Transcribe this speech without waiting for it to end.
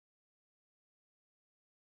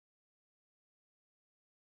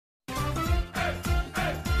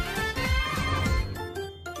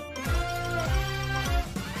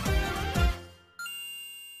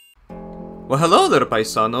Well, hello there,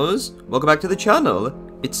 paisanos. Welcome back to the channel.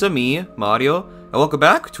 It's me, Mario, and welcome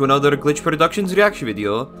back to another Glitch Productions reaction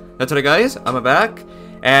video. That's right, guys. I'm back,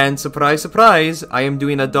 and surprise, surprise, I am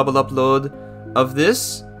doing a double upload of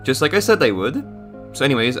this, just like I said I would. So,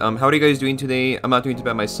 anyways, how are you guys doing today? I'm not doing too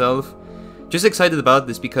bad myself. Just excited about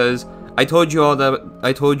this because I told you all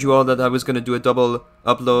that I was gonna do a double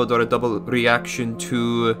upload or a double reaction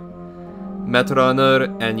to Meta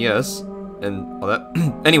Runner, and yes. And all that.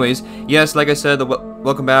 Anyways, yes, like I said,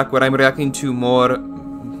 welcome back, where I'm reacting to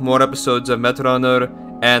more episodes of Meta Runner,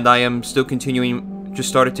 and I am still continuing, just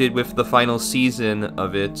started with the final season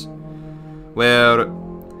of it, where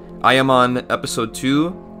I am on episode 2,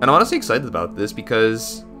 and I'm honestly excited about this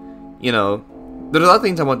because, you know, there's a lot of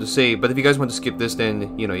things I want to say, but if you guys want to skip this,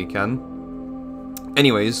 then, you know, you can.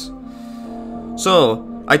 Anyways, so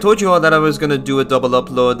I told you all that I was gonna do a double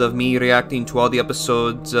upload of me reacting to all the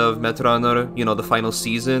episodes of Meta Runner, you know, the final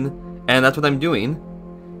season, and that's what I'm doing.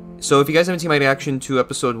 So if you guys haven't seen my reaction to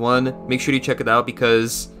episode 1, make sure you check it out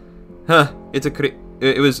because,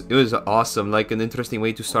 it was awesome, like an interesting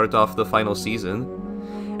way to start off the final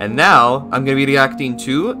season. And now I'm gonna be reacting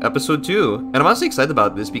to episode 2, and I'm honestly excited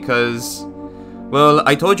about this because, well,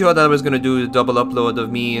 I told you all that I was gonna do a double upload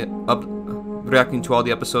of me reacting to all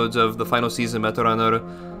the episodes of the final season Meta Runner,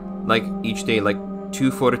 like each day, like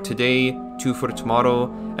 2 for today, 2 for tomorrow,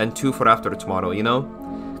 and 2 for after tomorrow, you know?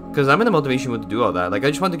 Because I'm in a motivation mood to do all that. Like, I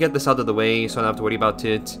just want to get this out of the way so I don't have to worry about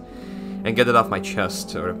it and get it off my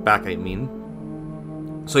chest, or back, I mean.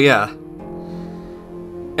 So yeah.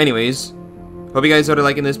 Anyways, hope you guys are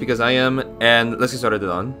liking this because I am, and let's get started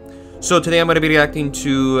on. So today I'm going to be reacting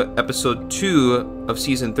to episode 2 of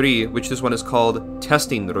season 3, which this one is called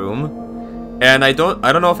Testing Room. And I don't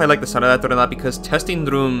know if I like the sound of that or not because testing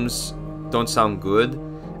rooms don't sound good.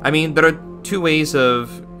 I mean, there are 2 ways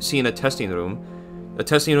of seeing a testing room. A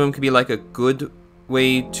testing room could be like a good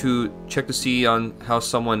way to check to see on how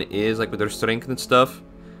someone is, like with their strength and stuff.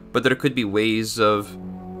 But there could be ways of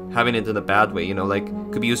having it in a bad way, you know, like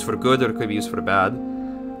it could be used for good or it could be used for bad.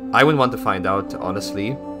 I wouldn't want to find out,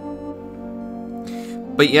 honestly.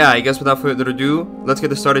 But yeah, I guess without further ado, let's get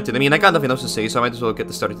this started. I mean, I got nothing else to say, so I might as well get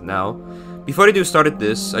this started now. Before I do start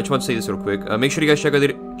this, I just want to say this real quick. Make sure you guys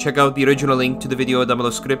check out the original link to the video down below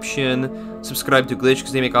description. Subscribe to Glitch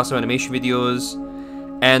because they make awesome animation videos.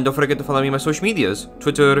 And don't forget to follow me on my social medias.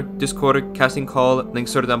 Twitter, Discord, Casting Call,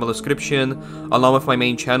 links are down below description. Along with my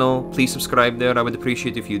main channel. Please subscribe there, I would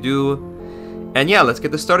appreciate it if you do. And yeah, let's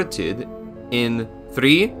get this started. In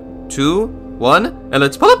 3, 2, 1, and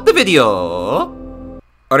let's pull up the video!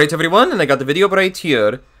 Alright everyone, and I got the video right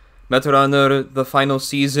here. Meta Runner, the final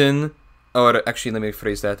season. Or actually, let me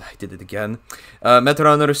rephrase that. I did it again. Meta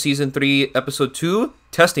Runner Season 3, Episode 2,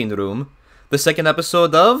 Testing Room. The second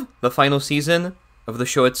episode of the final season of the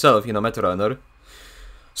show itself, you know, Meta Runner.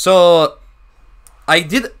 So, I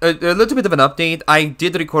did a little bit of an update. I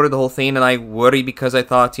did record the whole thing, and I worried because I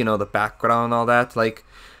thought, you know, the background and all that. Like,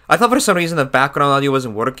 I thought for some reason the background audio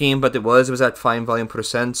wasn't working, but it was. It was at 5 volume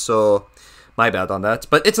 %, so my bad on that.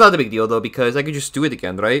 But it's not a big deal, though, because I could just do it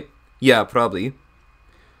again, right? Yeah, probably.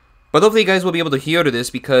 But hopefully you guys will be able to hear this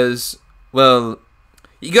because, well,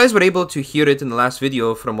 you guys were able to hear it in the last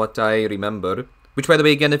video from what I remember. Which, by the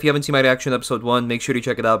way, again, if you haven't seen my reaction to episode 1, make sure you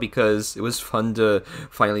check it out because it was fun to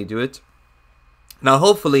finally do it. Now,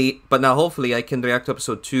 hopefully I can react to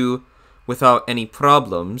episode 2 without any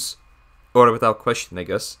problems. Or without question, I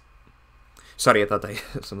guess. Sorry, I thought I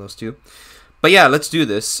had some of those too. But yeah, let's do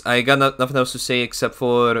this. I got nothing else to say except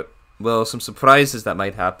for, well, some surprises that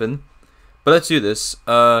might happen. But let's do this.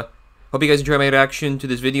 Hope you guys enjoy my reaction to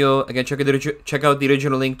this video. Again, check out the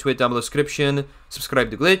original link to it down below the description.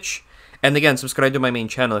 Subscribe to Glitch. And again, subscribe to my main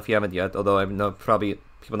channel if you haven't yet. Although I know probably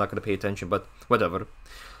people are not going to pay attention, but whatever.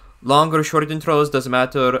 Long or short intros, doesn't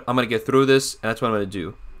matter. I'm going to get through this, and that's what I'm going to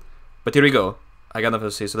do. But here we go. I got nothing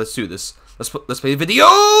to say, so let's do this. Let's play the video!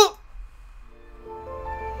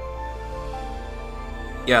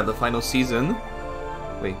 Yeah, the final season.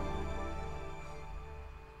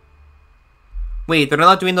 Wait, they're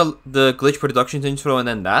not doing the Glitch Productions intro and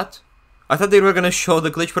then that? I thought they were gonna show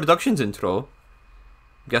the Glitch Productions intro.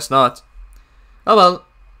 Guess not. Oh well,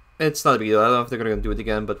 it's not a big deal. I don't know if they're gonna do it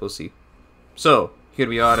again, but we'll see. So, here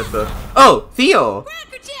we are at the... Oh, Theo!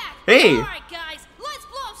 Hey! Alright guys, let's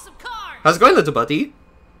blow up some cars! How's it going, little buddy?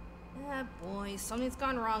 Boy, something's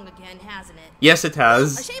gone wrong again, hasn't it? Yes, it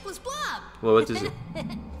has. A shapeless blob! Well, what is it?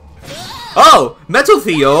 Oh! Metal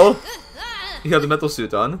Theo! You have the metal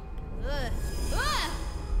suit on.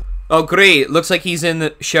 Oh, great. Looks like he's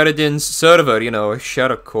in Sheridan's server, you know,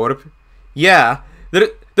 Shadow Corp. Yeah.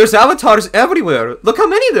 There's avatars everywhere. Look how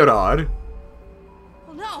many there are.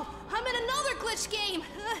 Oh no, I'm in another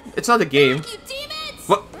It's not a game. You demons!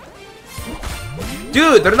 What?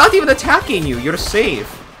 Dude, they're not even attacking you. You're safe.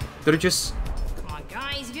 They're just Come on,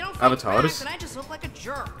 guys. If you don't fight avatars. back, then I just look like a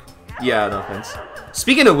jerk. Yeah, no offense.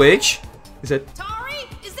 Speaking of which, is it? Tari,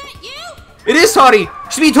 is that you? It is Tari.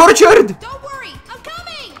 She's being tortured. Don't worry, I'm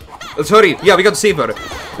coming. Let's hurry. Yeah, we got to save her.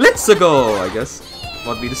 Let's go. I guess.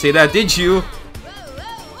 Want me to say that? Did you?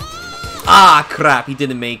 Ah, crap. He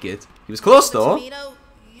didn't make it. He was close though. Tomato,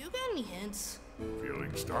 you got any hints?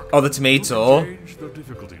 Feeling stuck? Oh, the tomato. You can change the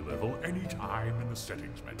difficulty level anytime in the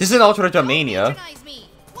settings menu. This is an Ultra Jump Mania. Patronize me.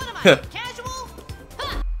 What am I, casual?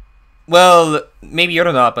 Huh. Well, maybe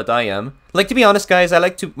you're not, but I am. Like, to be honest, guys, I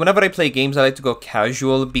like to... Whenever I play games, I like to go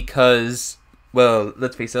casual because... Well,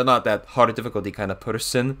 let's face it, I'm not that hard difficulty kind of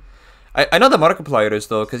person. I know the Markiplier is,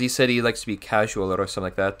 though, because he said he likes to be casual or something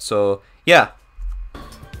like that. So, yeah.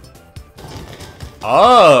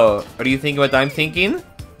 Oh! Are you thinking what I'm thinking?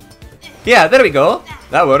 Yeah, there we go.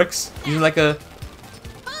 That works. Using like a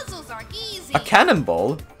Puzzles are easy.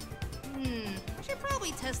 cannonball. Should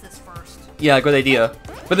probably test this first. Yeah, good idea.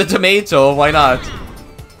 But the tomato, why not?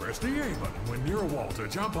 Press the A button when near a wall to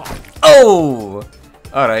jump on. Oh!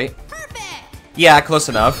 Alright. Perfect. Yeah, close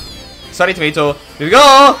enough. Sorry, tomato. Here we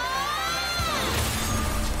go!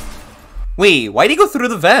 Wait, why'd he go through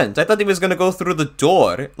the vent? I thought he was gonna go through the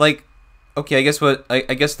door. Like, okay, I guess I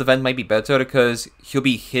guess the vent might be better because he'll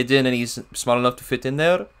be hidden and he's small enough to fit in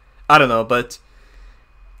there. I don't know, but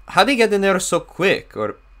how'd he get in there so quick?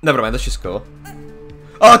 Or never mind, let's just go.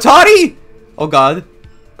 Oh, Tari! Oh god.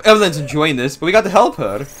 Evelyn's enjoying this, but we got to help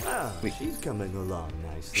her. Oh, she's coming along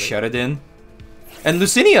nicely. Sheridan. And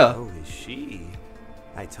Lucinia. Oh, is she?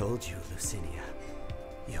 I told you, Lucinia.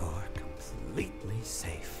 You're completely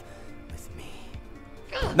safe with me.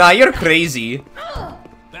 Nah, you're crazy.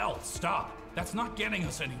 Belle, stop. That's not getting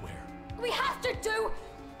us anywhere. We have to do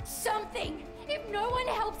something. If no one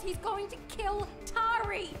helps, he's going to kill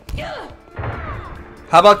Tari.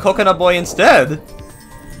 How about Coconut Boy instead?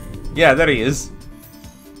 Yeah, there he is.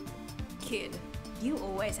 Kid, you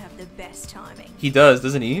always have the best timing. He does,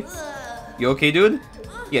 doesn't he? You okay, dude?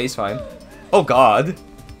 Yeah, he's fine. Oh god.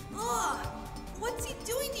 What's he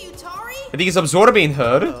doing to you, Tari? I think he's absorbing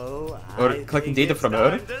her. Oh, Or I collecting think data it's from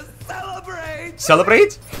her. time to celebrate!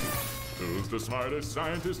 Celebrate? Who's the smartest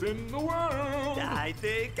scientist in the world? I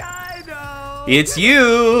think I know! It's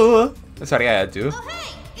you! Sorry, I had to. Oh,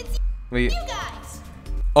 hey, it's Wait. you guys.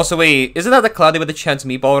 Also, wait, isn't that the Cloudy with a Chance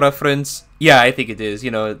meatball reference? Yeah, I think it is.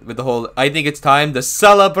 You know, with the whole, I think it's time to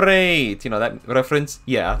celebrate. You know, that reference?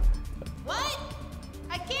 Yeah. What?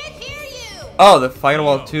 I can't hear you. Oh, the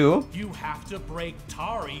firewall too? You have to break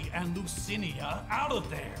Tari and Lucinia out of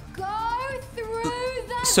there. Go through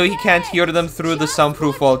the So he can't hear them through the Just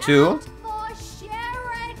soundproof look wall too? out for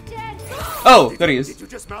Sheridan. Oh, there he is. Did you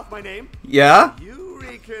just mouth my name? Yeah? You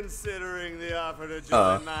reconsidering the offer to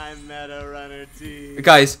join my meta runner team?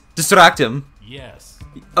 Guys, distract him. Yes.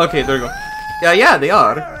 Okay, there we go. Yeah, they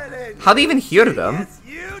are. Sheridan, How do you even hear them? yes,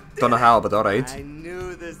 you did Don't know it. how, but alright. I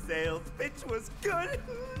knew the sales pitch was good.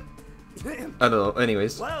 I don't know,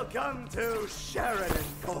 anyways. Welcome to Sheridan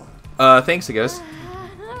Corp. Thanks, I guess.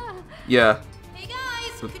 Yeah. Hey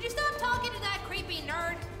guys, could you stop talking to that creepy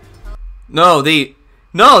nerd? No, they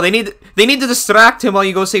need to distract him while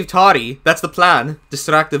you go save Tari. That's the plan.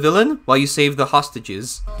 Distract the villain while you save the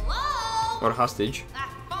hostages. Hello? Or hostage. Ah,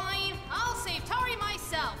 fine. I'll save Tari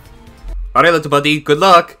myself. Alright, little buddy, good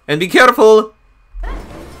luck. And be careful!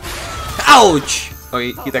 Ouch! Oh,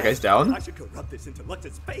 that guy's down? I should go rub this into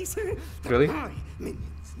Lux's face. Really? My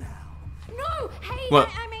minions now. No, hey, What?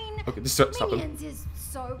 I mean, Okay, just stop him. minions is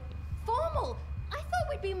so formal. I thought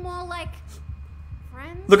we'd be more like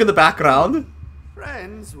friends. Look in the background.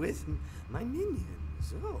 Friends with my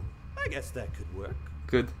minions. Oh, I guess that could work.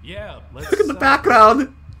 Good. Yeah, let's. Look in the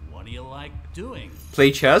background. What do you like doing?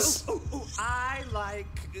 Play chess. Oh, I like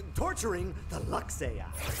torturing the Lux AI.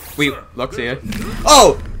 Wait, Luxia.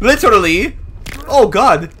 Oh, literally. Oh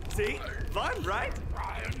god. See? Fun, right?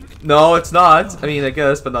 No, it's not. I mean, I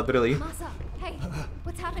guess, but not really. Masa, hey,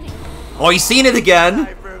 what's happening? Oh, he's seen it again.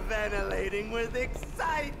 Hyperventilating with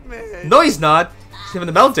excitement. No, he's not. He's having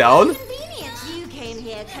a meltdown. Convenient you came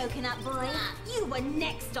here, Coconut Boy. You were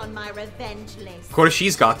next on my revenge list. Of course,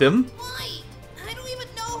 she's got him. Why? I don't even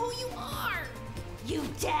know who you are. You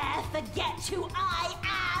dare forget who I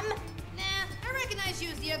am? Nah, I recognize you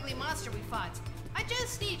as the ugly monster we fought. I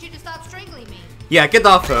just need you to stop strangling me. Yeah, get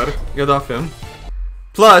off her. Get off him.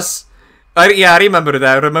 Plus, I remember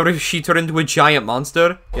that. Remember she turned into a giant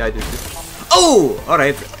monster? Yeah, I did. Oh!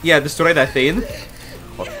 Alright. Yeah, destroy that thing.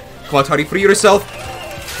 Oh, come on, Tari, free yourself.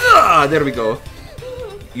 Ah, there we go.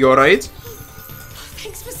 You alright?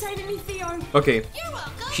 Thanks for saving me, Theo. Okay. You're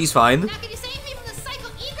welcome. She's fine. Now can you save me from the psycho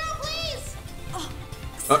ego, please? Oh,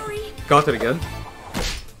 sorry. Got it again.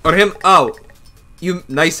 Or him. Ow. You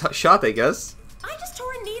nice shot, I guess. I just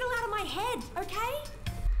tore a needle out of my head, okay?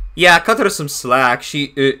 Yeah, cut her some slack. She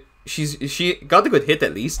got a good hit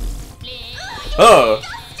at least. Oh.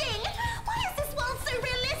 Disgusting! Why is this world so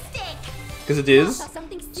realistic? Because it is.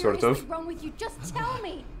 Something Sort seriously of. wrong with you. Just tell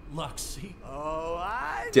me. Luxie. Oh,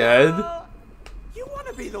 I Dead. know. You want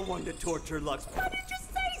to be the one to torture Lux. Why did you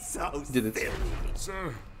say so? Did it. silly?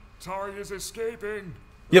 Sir, Tari is escaping.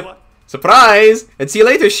 Yep. What? Surprise! And see you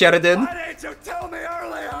later, Sheridan. Why didn't you tell me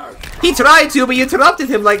earlier? He tried to, but you interrupted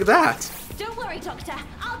him like that. Don't worry, Doctor.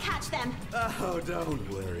 I'll catch them. Oh,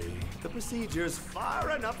 don't worry. The procedure's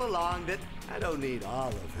far enough along that I don't need all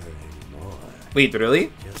of her anymore. Wait,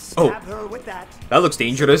 really? Just Oh. stab her with that. That looks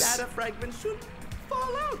dangerous. Data fragment should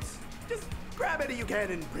fall out. Just grab it you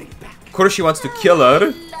can and bring it back. Of course she wants to kill her.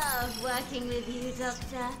 Love working with you,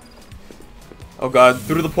 Doctor. Oh god,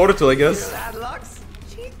 through the portal, I Hear guess. that, Lux?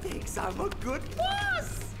 She thinks I'm a good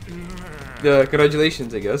boss. Yeah,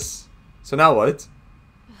 congratulations, I guess. So now what?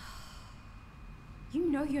 You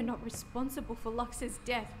know you're not responsible for Lux's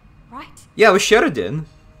death, right? Yeah, it was Sheridan.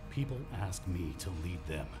 People ask me to lead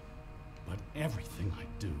them, but everything I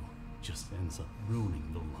do just ends up ruining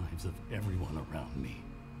the lives of everyone around me.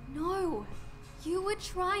 No, you were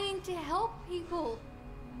trying to help people.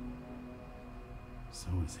 So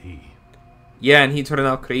is he. Yeah, and he turned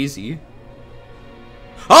out crazy.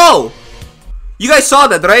 Oh! You guys saw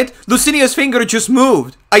that, right? Lucinia's finger just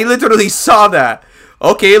moved. I literally saw that.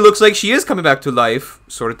 Okay, it looks like she is coming back to life,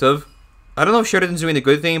 sort of. I don't know if Sheridan's doing a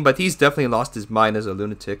good thing, but he's definitely lost his mind as a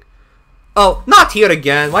lunatic. Oh, not here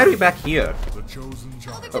again. Why are we back here? The chosen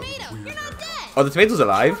child. The tomato, you're not dead. Oh, the tomato's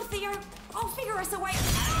alive. Theo, I'll figure us a way.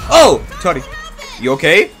 Oh, sorry. You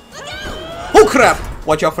okay? Look out! Oh crap!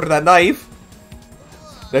 Watch out for that knife.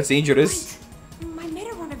 That's dangerous. My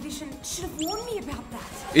Metarunner vision should have warned me about that.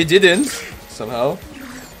 It didn't, somehow.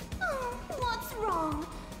 Oh, what's wrong?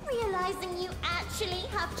 Realizing you actually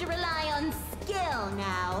have to rely on skill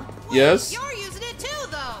now. Yes. You're using it too,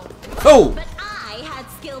 though. Oh! But I had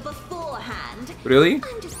skill beforehand. Really?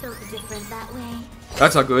 I'm just built different that way.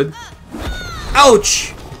 That's not good.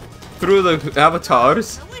 Ouch! Through the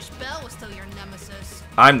avatars. I wish Belle was still your nemesis.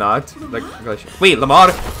 I'm not. Like, gosh. Wait, Lamar.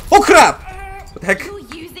 Oh crap! What the heck? You're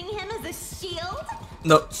using him as a shield?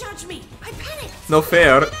 No, Judge me. I panicked. no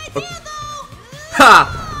fair. Idea, though.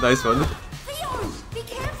 Ha! Nice one. Theo, be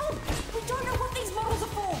careful. We don't know what these models are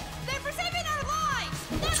for. They're for saving our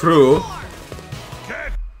lives. That's True. more.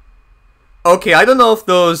 Okay, I don't know if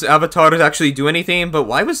those avatars actually do anything, but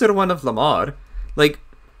why was there one of Lamar? Like,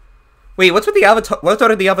 wait, what's with the avatar? What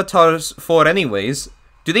are the avatars for, anyways?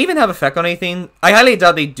 Do they even have effect on anything? I highly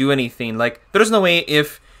doubt they do anything. Like, there's no way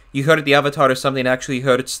if you hurt the avatar or something actually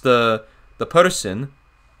hurts the person,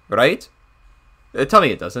 right? Tell me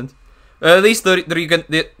it doesn't. At least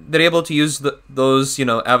they're able to use those, you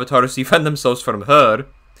know, avatars to defend themselves from her.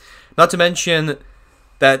 Not to mention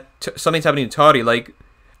that something's happening to Tari. Like,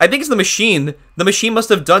 I think it's the machine. The machine must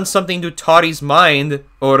have done something to Tari's mind,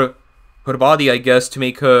 or her body, I guess, to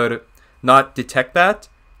make her not detect that.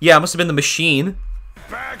 Yeah, it must have been the machine.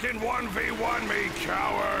 Back in 1v1 me,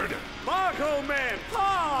 coward. Marco Man,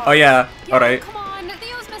 pause! Oh yeah, alright. Come on,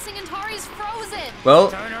 Theo's missing and Tari's frozen. Well,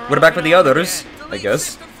 we're back with the others, I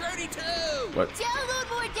guess. What? Download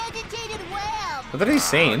more dedicated web. What are they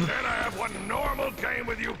saying? Can I have one normal game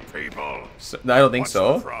with you people? I don't think What's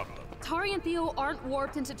the so. problem? Tari and Theo aren't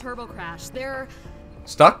warped into Turbo Crash. They're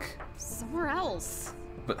Stuck? somewhere else.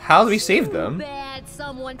 But how do we save them? Bad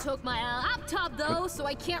someone took my laptop though, so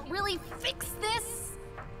I can't really fix this.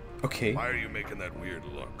 Okay. Why are you making that weird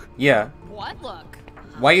look? Yeah. What look?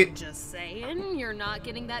 Why you... Just saying, you're not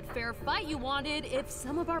getting that fair fight you wanted if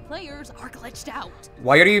some of our players are glitched out.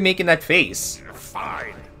 Why are you making that face?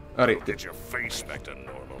 Fine. Alright, Get your face back to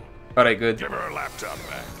normal. alright, good. Give her her laptop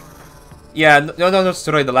back. Yeah, no,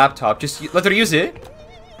 destroy the laptop. Just let her use it.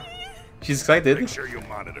 She's excited. Make sure you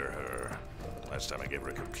monitor her. Last time I gave her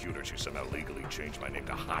a computer, she somehow legally changed my name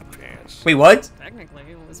to Hot Pants. Wait, what? Technically,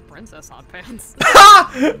 it was Princess Hot Pants.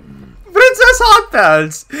 Princess Hot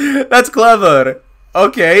Pants! That's clever.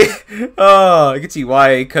 Okay. Oh, I can see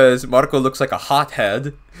why, because Marco looks like a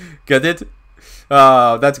hothead. Get it?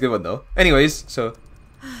 That's a good one, though. Anyways, so...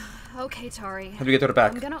 Okay, Tari. How do we get her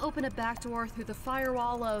back? I'm gonna open a back door through the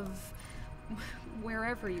firewall of...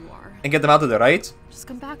 wherever you are. And get them out of there, right? Just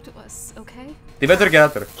come back to us, okay? They better get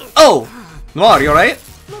out there. Oh! Noir, you alright?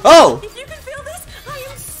 Oh! If you can feel this, I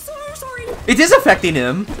am so sorry. It is affecting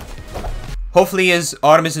him. Hopefully his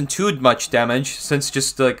arm isn't too much damage, since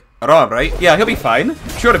just like an arm, right? Yeah, he'll be fine.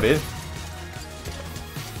 Sure to be.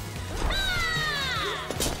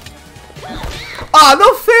 Ah,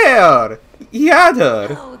 no fair! He had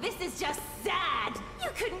her. Oh, this is just sad. You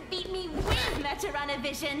couldn't beat me with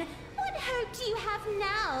Metaranavision. What hope do you have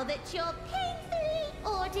now that you're painfully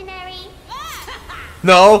ordinary?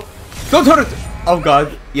 No! Don't hurt it! Oh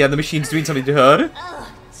god. Yeah, the machine's doing something to her. Ugh,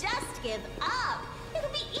 just give up.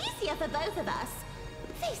 It'll be easier for both of us.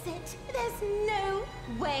 Face it, there's no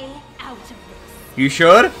way out of this. You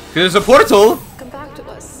sure? There's a portal! Come back to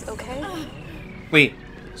us, okay? Wait,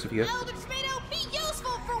 Sophia. Elder Tomato, be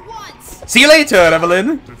useful for once! See you later,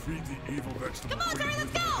 Evelyn! Defeat the evil vegetable. Come on, Terry,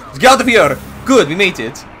 let's go! Let's get out of here! Good, we made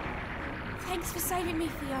it. Thanks for saving me,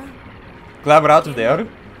 Theo. Glad we're out of there.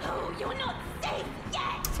 Oh, you're not safe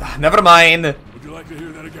yet. Never mind. Would you like to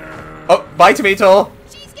hear that again? Oh, bye, Tomato.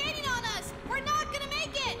 She's gaining on us! We're not gonna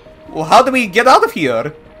make it! Well, how do we get out of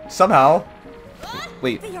here? Somehow. What?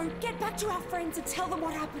 Wait, Theo, get back to our friends and tell them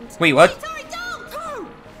what happened. wait, what? Sorry, don't!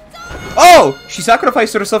 Oh! She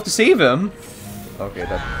sacrificed herself to save him. Okay,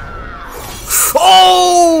 that...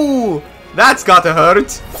 Oh! That's gotta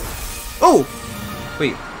hurt. Oh!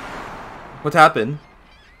 Wait. What happened?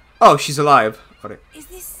 Oh, she's alive. Alright. Is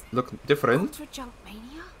this Look different. Ultra Junk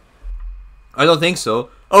Mania? I don't think so.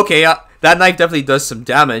 Okay, that knife definitely does some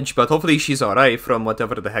damage, but hopefully she's alright from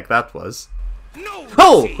whatever the heck that was. No,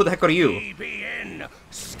 Oh! Who the heck are you? BBN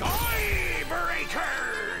Skybreakers.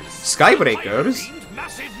 Skybreakers? Fire-themed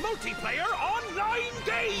massive multiplayer online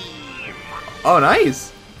game. Oh,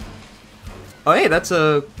 nice. Oh, hey, that's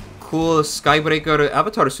a cool Skybreaker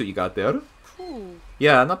avatar suit you got there. Cool.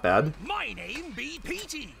 Yeah, not bad. My name be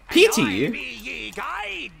Petey. Petey? And I be ye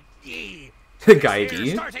guide ye. Guide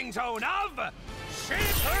ye? Starting zone of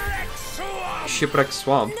Shipwreck Swamp. Shipwreck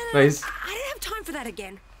Swamp. No, Nice. I don't have time for that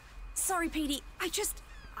again. Sorry, Petey.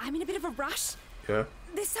 I'm in a bit of a rush. Yeah.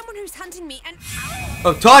 There's someone who's hunting me and...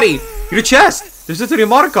 Oh, Toddy! Your chest! There's literally a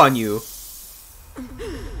mark on you.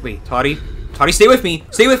 Wait, Toddy? Toddy, stay with me!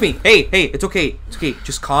 Stay with me! Hey, hey, it's okay. It's okay.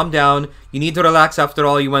 Just calm down. You need to relax after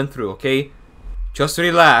all you went through, okay? Just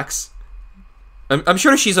relax. I'm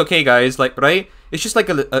sure she's okay, guys. Like, right? It's just like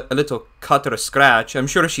a little cut or a scratch. I'm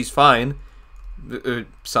sure she's fine.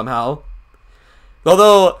 Somehow.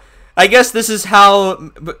 Although, I guess this is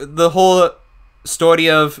how the whole story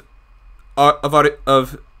of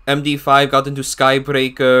MD5 got into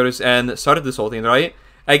Skybreakers and started this whole thing, right?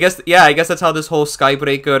 I guess that's how this whole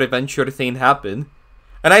Skybreaker adventure thing happened.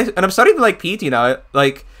 And I'm starting to like Petey now,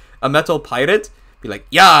 like a metal pirate. Be like,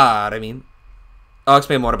 yeah, I mean, I'll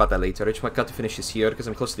explain more about that later. I just got to finish this here because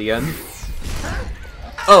I'm close to the end.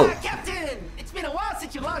 Oh. Captain! It's been a while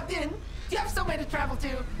since you logged in. Do you have somewhere to travel to?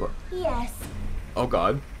 What? Yes. Oh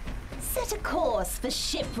god. Set a course for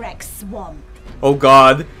Shipwreck Swamp. Oh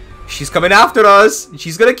god. She's coming after us.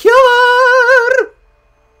 She's gonna kill her.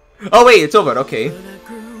 Oh wait, it's over. Okay.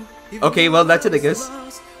 Okay, well that's it, I guess.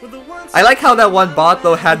 I like how that one bot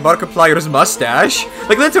though had Markiplier's mustache.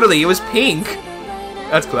 Like literally, it was pink.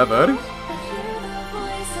 That's clever.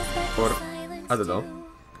 Or I don't know.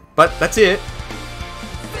 But that's it.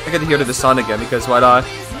 I get to hear the song again because why not?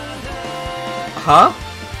 Huh?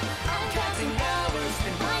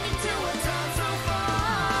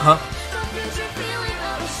 Huh?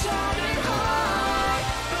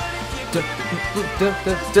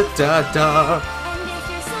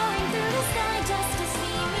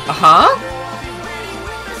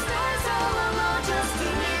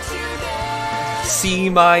 See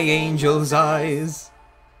my angel's eyes.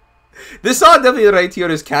 This song definitely right here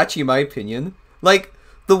is catchy in my opinion. Like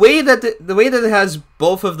the way that it has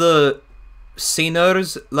both of the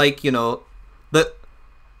singers, like, you know,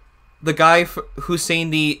 the guy who's saying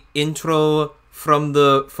the intro from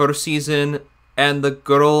the first season and the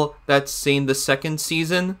girl that's saying the second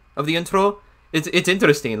season of the intro. It's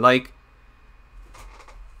interesting. Like,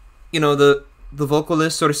 you know, the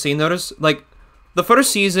vocalists or singers, like the first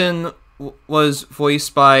season was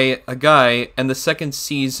voiced by a guy and the second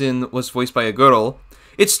season was voiced by a girl.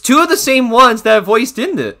 It's two of the same ones that voiced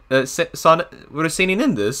in the were singing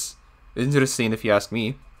in this. Interesting if you ask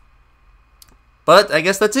me. But I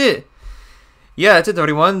guess that's it. Yeah, that's it,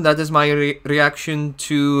 everyone. That is my reaction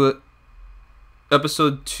to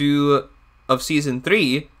episode 2 of season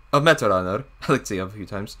 3 of Meta Runner. I like to say it a few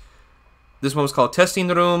times. This one was called Testing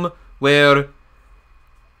Room, where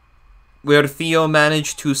Theo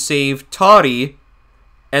managed to save Tori,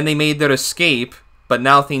 and they made their escape, but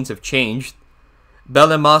now things have changed.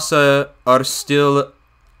 Belle and Masa are still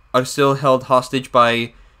held hostage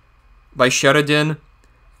by Sheridan.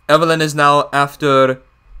 Evelyn is now after...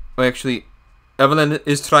 Well, actually, Evelyn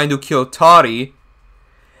is trying to kill Tori.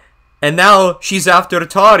 And now she's after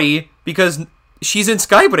Tori because she's in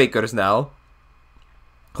Skybreakers now.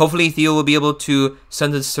 Hopefully Theo will be able to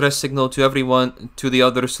send a stress signal to everyone, to the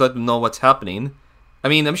others, to let them know what's happening. I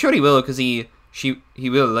mean, I'm sure he will, because he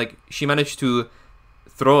will. Like, she managed to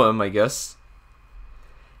throw him, I guess.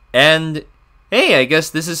 And, hey, I guess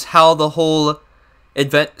this is how the whole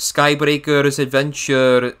Skybreaker's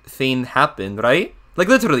adventure thing happened, right? Like,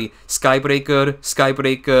 literally, Skybreaker,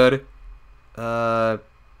 Skybreaker,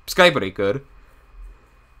 Skybreaker.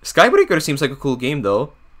 Skybreaker seems like a cool game,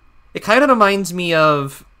 though. It kind of reminds me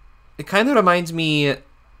of... Skylanders.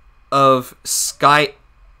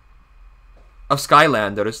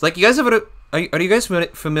 Like, you guys ever... Are you guys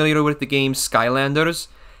familiar with the game Skylanders?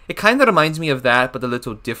 It kind of reminds me of that, but a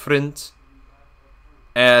little different.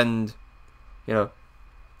 And, you know,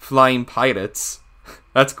 flying pirates.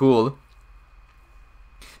 That's cool.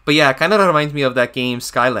 But yeah, it kind of reminds me of that game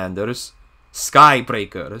Skylanders.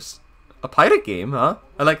 Skybreakers. A pirate game, huh?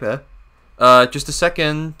 I like that. Just a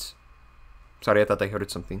second. Sorry, I thought I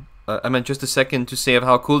heard something. I meant just a second to say of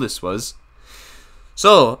how cool this was.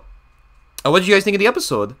 So, what did you guys think of the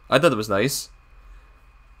episode? I thought it was nice.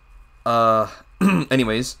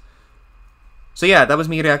 Anyways. So yeah, that was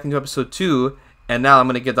me reacting to episode 2, and now I'm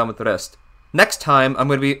gonna get done with the rest. Next time, I'm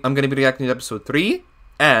gonna be reacting to episode 3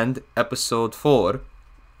 and episode 4.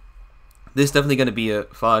 This is definitely gonna be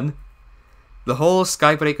fun. The whole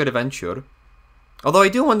Skybreaker adventure. Although I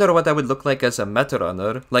do wonder what that would look like as a Meta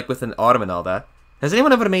Runner, like with an arm and all that. Has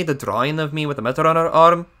anyone ever made a drawing of me with a Meta Runner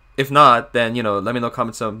arm? If not, then, you know, let me know in the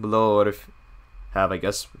comments down below, or if have, I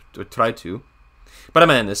guess, or try to. But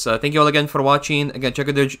I'm in this. Thank you all again for watching. Again,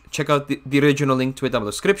 check out the original link to it down in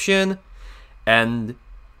the description. And,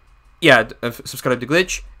 yeah, subscribe to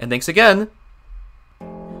Glitch. And thanks again.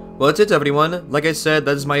 Well, that's it, everyone. Like I said,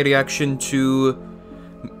 that is my reaction to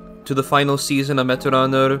the final season of Meta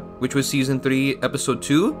Runner, which was Season 3, Episode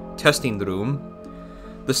 2, Testing Room.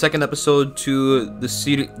 The second episode to the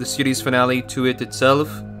series finale to it itself,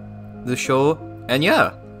 the show. And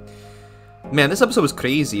yeah. Man, this episode was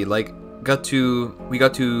crazy. Like, we got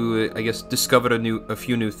to, I guess, discover a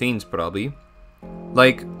few new things, probably.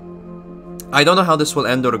 Like, I don't know how this will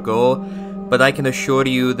end or go, but I can assure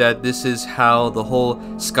you that this is how the whole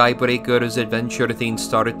Skybreaker's adventure thing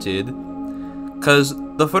started. Because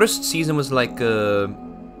the first season was like an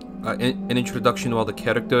introduction to all the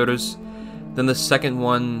characters. Then the second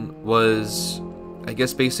one was, I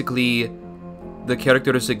guess, basically the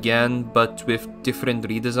characters again, but with different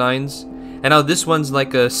redesigns. And now this one's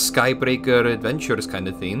like a Skybreaker Adventures kind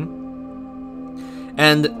of thing.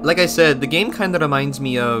 And like I said, the game kind of reminds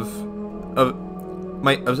me of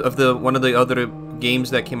one of the other games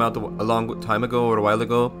that came out a long time ago or a while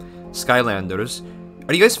ago, Skylanders.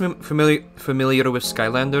 Are you guys familiar with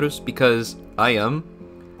Skylanders? Because I am.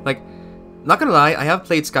 Like, not gonna lie, I have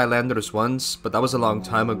played Skylanders once, but that was a long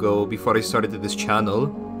time ago before I started this channel.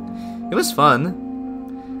 It was fun.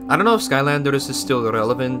 I don't know if Skylanders is still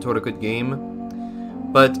relevant or a good game,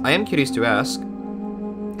 but I am curious to ask.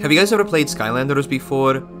 Have you guys ever played Skylanders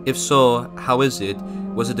before? If so, how is it?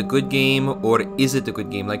 Was it a good game, or is it a good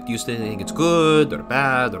game? Like, do you still think it's good, or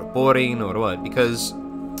bad, or boring, or what? Because,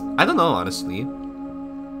 I don't know, honestly.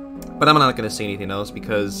 But I'm not gonna say anything else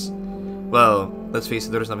because, well, let's face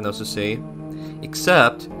it, there's nothing else to say.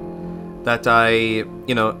 Except that I,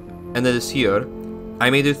 you know, ended this here. I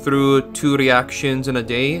made it through 2 reactions in a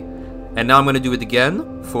day, and now I'm gonna do it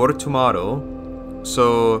again for tomorrow.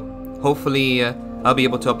 So, hopefully, I'll be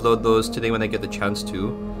able to upload those today when I get the chance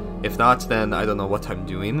to. If not, then I don't know what I'm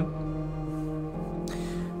doing.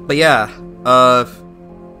 But yeah,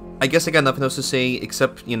 I guess I got nothing else to say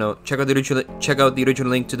except, you know, check out the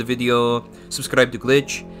original link to the video, subscribe to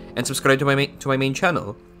Glitch, and subscribe to my main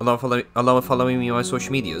channel, along with following me on my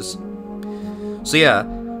social medias. So yeah,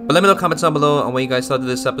 but let me know in the comments down below on what you guys thought of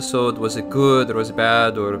this episode. Was it good or was it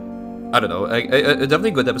bad, or I don't know. Definitely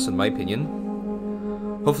a good episode in my opinion.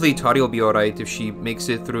 Hopefully Tari will be alright if she makes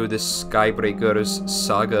it through this Skybreaker's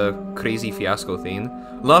saga crazy fiasco thing.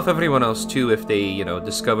 Love everyone else too if they, you know,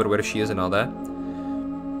 discover where she is and all that.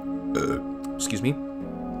 Excuse me.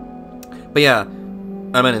 But yeah,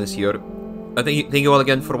 I'm ending this here. Thank you all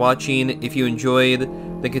again for watching. If you enjoyed,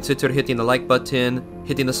 then consider hitting the like button,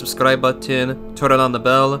 hitting the subscribe button, turn on the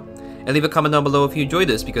bell, and leave a comment down below if you enjoyed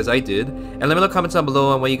this, because I did. And let me know in the comments down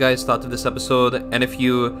below on what you guys thought of this episode, and if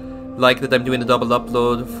you like that I'm doing a double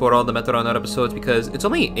upload for all the Meta Runner episodes, because it's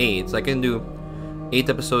only 8. So I can do 8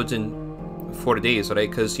 episodes in 4 days, right?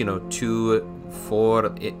 Because, you know, 2,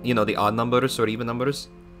 4, you know, the odd numbers or even numbers.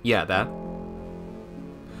 Yeah, that.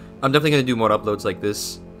 I'm definitely going to do more uploads like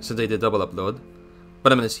this, since I did double upload.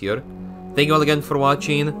 But I'm in this here. Thank you all again for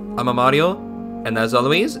watching. I'm Mario, and as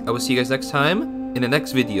always, I will see you guys next time in the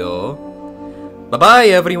next video. Bye-bye,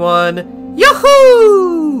 everyone.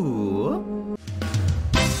 Yahoo!